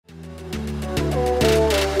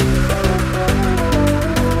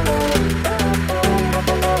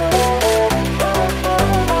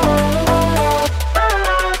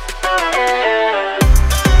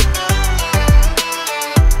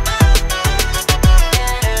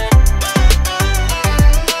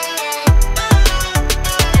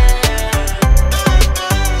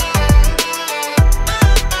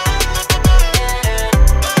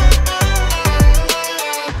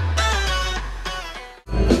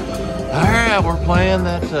yeah, we're playing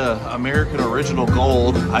that American Original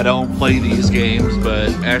Gold. I don't play these games, but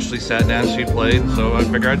Ashley sat down, she played, so I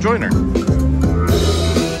figured I'd join her.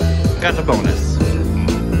 Got the bonus.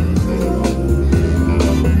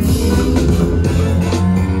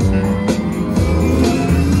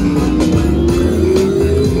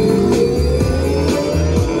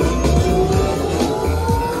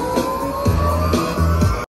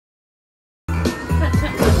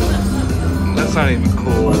 That's not even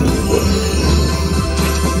cool.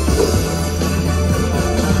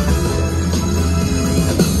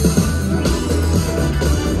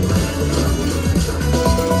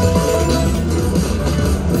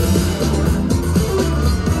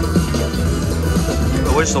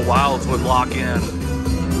 I wish the wilds would lock in.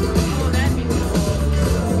 Oh, that'd be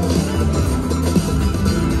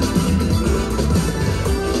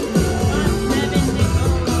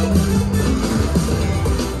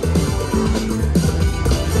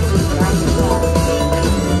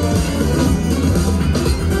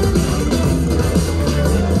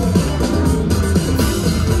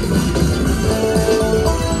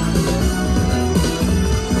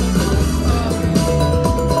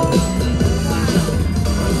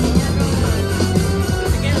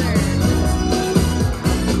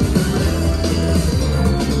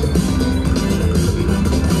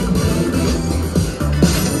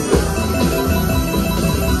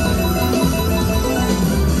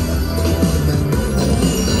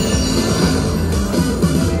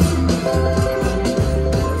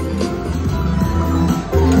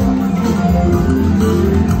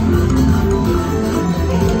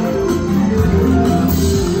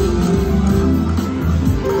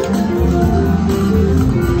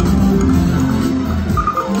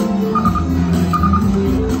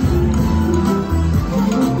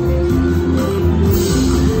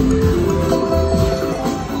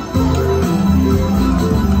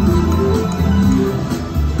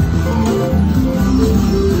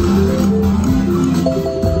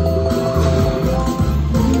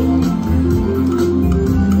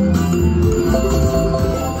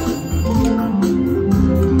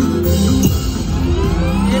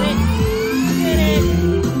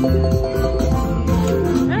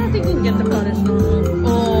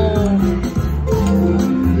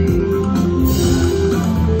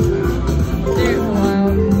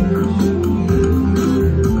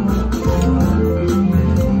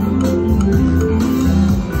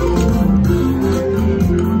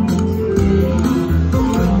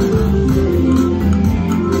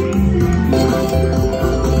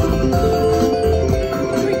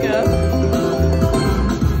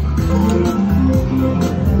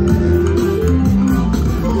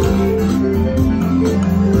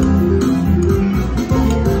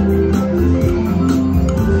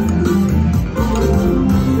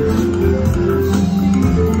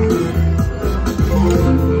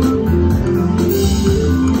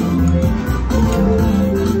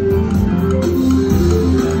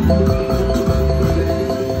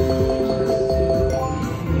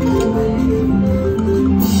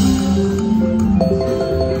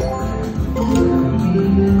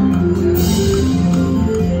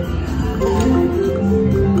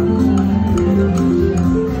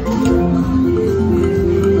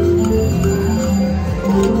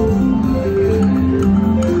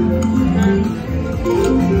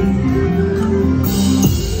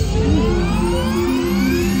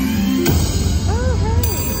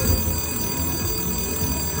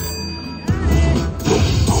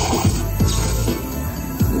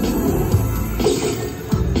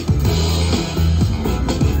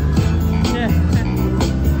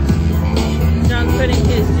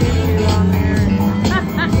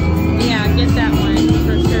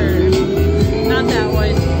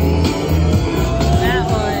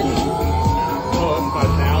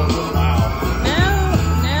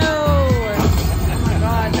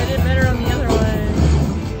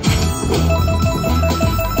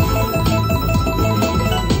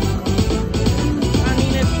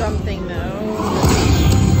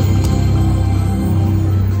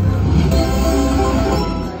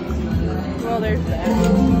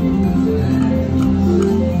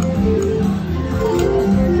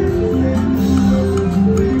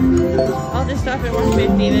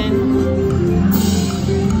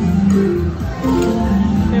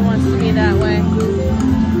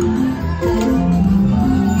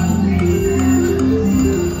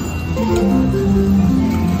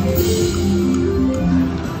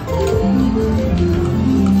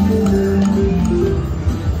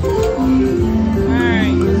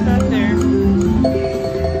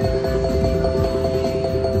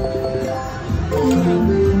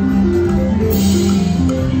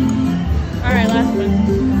Alright, last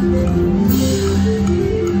one.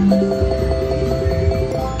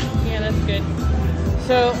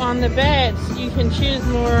 on the bets, you can choose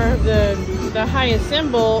more of the highest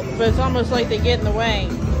symbol, but it's almost like they get in the way.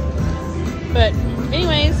 But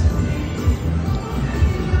anyways,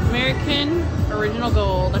 American Original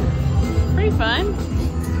Gold. Pretty fun.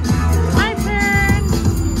 My turn.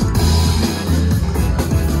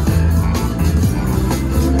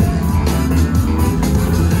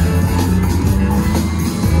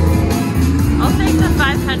 I'll take the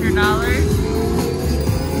 $500.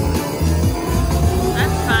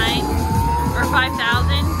 That's fine. Or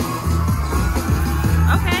 5,000.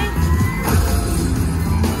 Okay.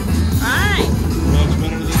 Fine.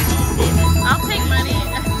 I'll take money.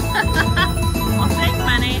 I'll take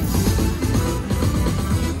money.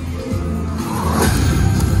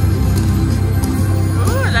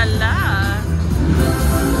 Ooh la la.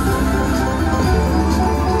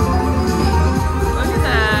 Look at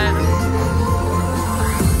that.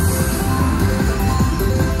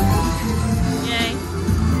 Yay.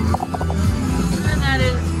 And that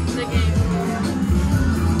is the game.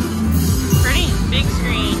 Pretty big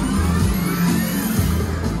screen.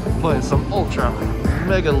 Playing some Ultra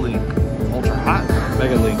Mega Link. Ultra Hot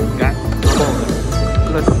Mega Link. Got the ball.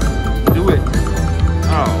 Let's do it.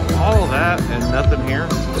 Oh, all that and nothing here.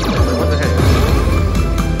 What the heck?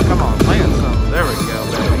 Come on, land some. There we go,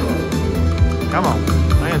 baby. Come on,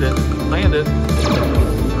 land it. Land it.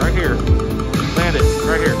 Right here. Land it.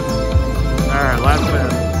 Right here. Alright, last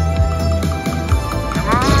minute. Come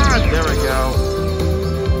on! There we go.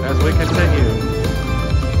 As we continue.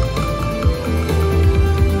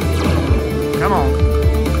 Come on.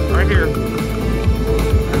 Right here.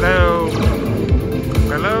 Hello.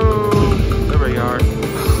 Hello. There we are.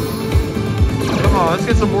 Come on, let's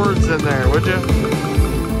get some words in there, would you?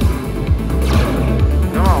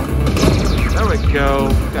 Come on. There we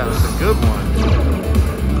go. Got us a good one.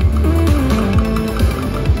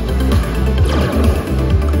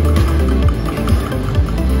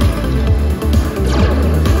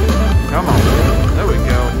 Come on. There we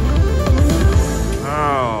go.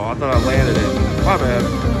 Oh, I thought I landed it. My bad.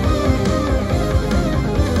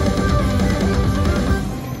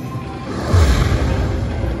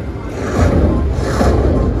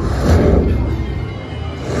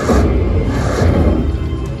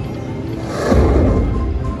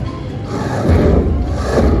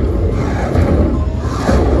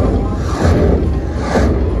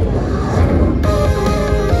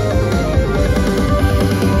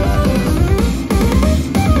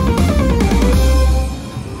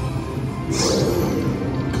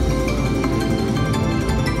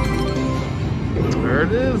 There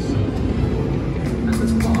it is.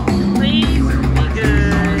 Please be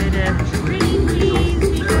good. Please be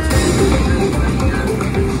good.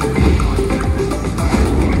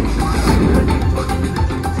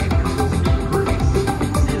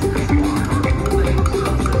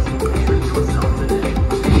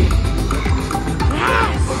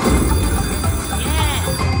 Yes! Yes!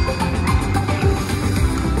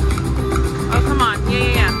 Oh, come on.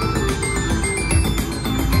 Yeah.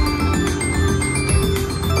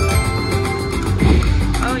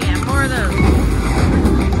 Oh yeah, more of those.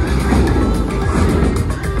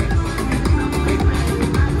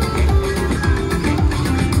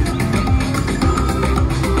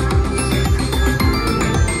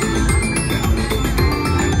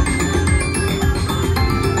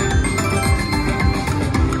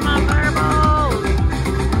 Come on, fireballs.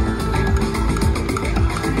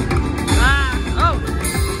 Oh.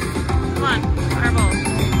 Come on, fireballs.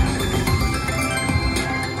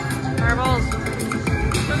 Fireballs.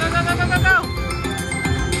 Go, go, go, go, go, go, go!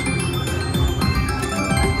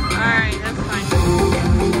 Alright, that's fine.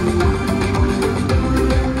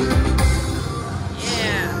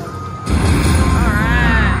 Yeah.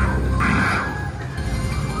 Alright.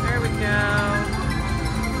 There we go.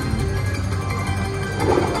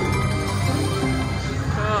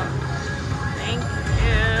 Cool. Thank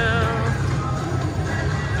you.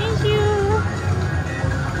 Thank you.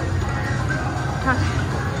 Okay.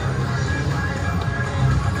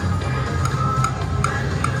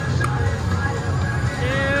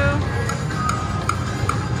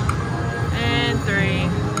 3.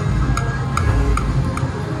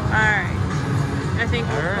 Alright. I think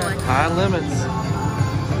we'll Alright, collect. high limits.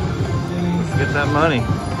 Let's get that money.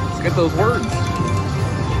 Let's get those words.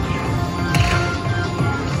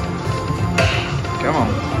 Come on.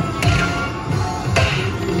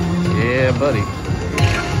 Yeah, buddy.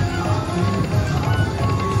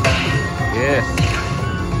 Yes.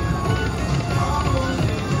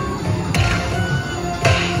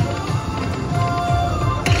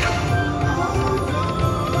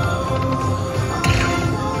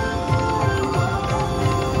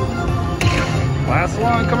 Last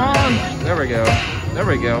one. on, come on. There we go. There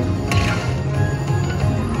we go.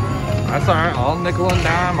 That's all right. I'll nickel and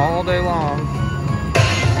dime all day long.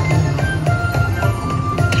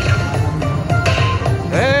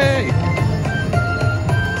 Hey!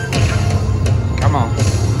 Come on.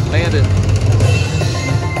 Land it.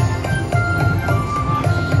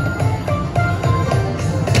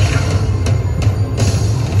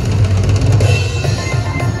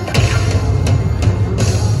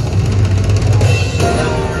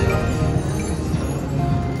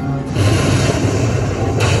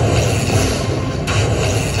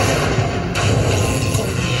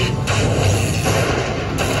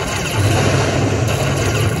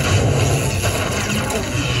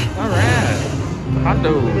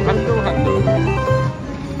 Hundo.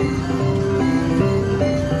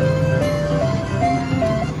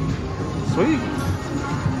 Sweet.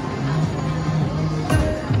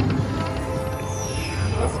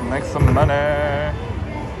 Let's make some money.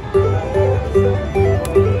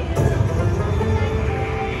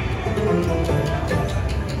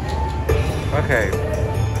 Okay.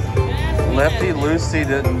 Lefty loosey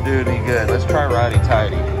didn't do any good. Let's try righty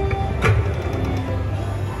tighty.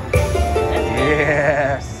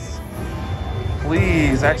 Yes.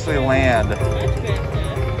 Please actually land.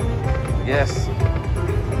 Yes.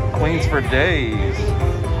 Queens for days.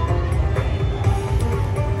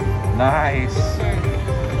 Nice.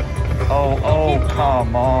 Oh,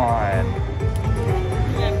 come on.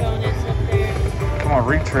 Come on,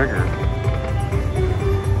 re-trigger.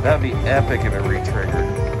 That'd be epic if it re-triggered.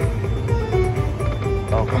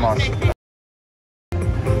 Oh, come on.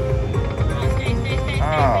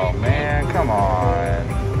 Oh man, come on.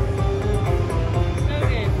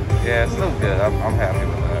 Yeah, it's still good. I'm happy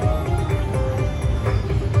with that.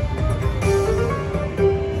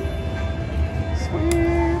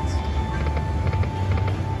 Sweet.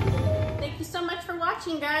 Thank you so much for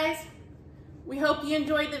watching, guys. We hope you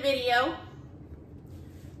enjoyed the video.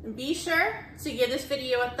 And be sure to give this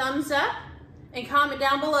video a thumbs up and comment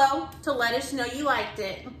down below to let us know you liked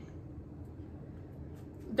it.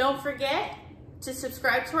 Don't forget to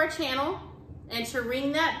subscribe to our channel and to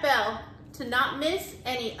ring that bell to not miss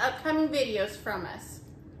any upcoming videos from us.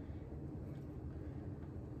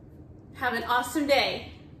 Have an awesome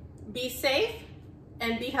day. Be safe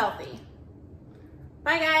and be healthy.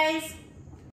 Bye, guys.